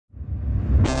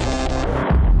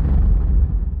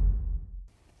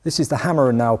This is the hammer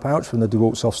and nail pouch from the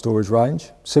DEWALT soft storage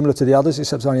range. Similar to the others,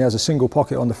 except it only has a single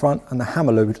pocket on the front, and the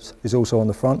hammer loop is also on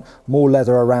the front. More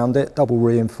leather around it, double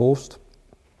reinforced.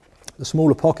 The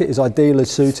smaller pocket is ideally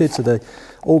suited to the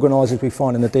organisers we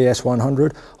find in the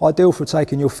DS100, ideal for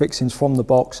taking your fixings from the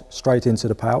box straight into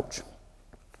the pouch.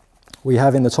 We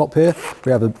have in the top here,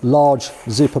 we have a large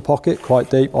zipper pocket,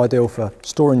 quite deep, ideal for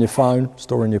storing your phone,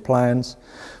 storing your plans.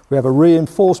 We have a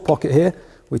reinforced pocket here,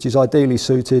 which is ideally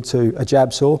suited to a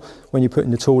jab saw. When you're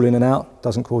putting the tool in and out,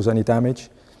 doesn't cause any damage.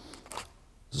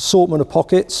 Assortment of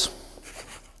pockets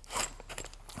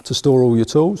to store all your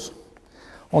tools.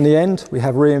 On the end, we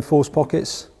have reinforced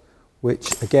pockets,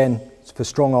 which again, is for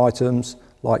strong items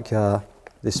like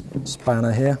this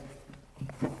spanner here.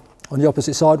 On the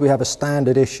opposite side, we have a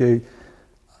standard issue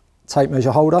tape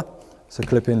measure holder, so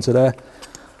clip into there.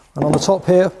 And on the top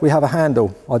here, we have a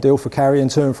handle, ideal for carrying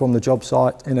to and from the job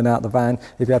site, in and out the van.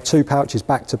 If you have two pouches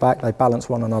back to back, they balance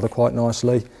one another quite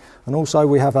nicely. And also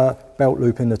we have a belt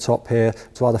loop in the top here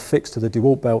to either fix to the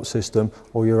DEWALT belt system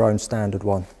or your own standard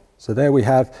one. So there we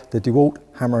have the DEWALT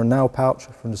hammer and nail pouch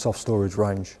from the soft storage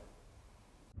range.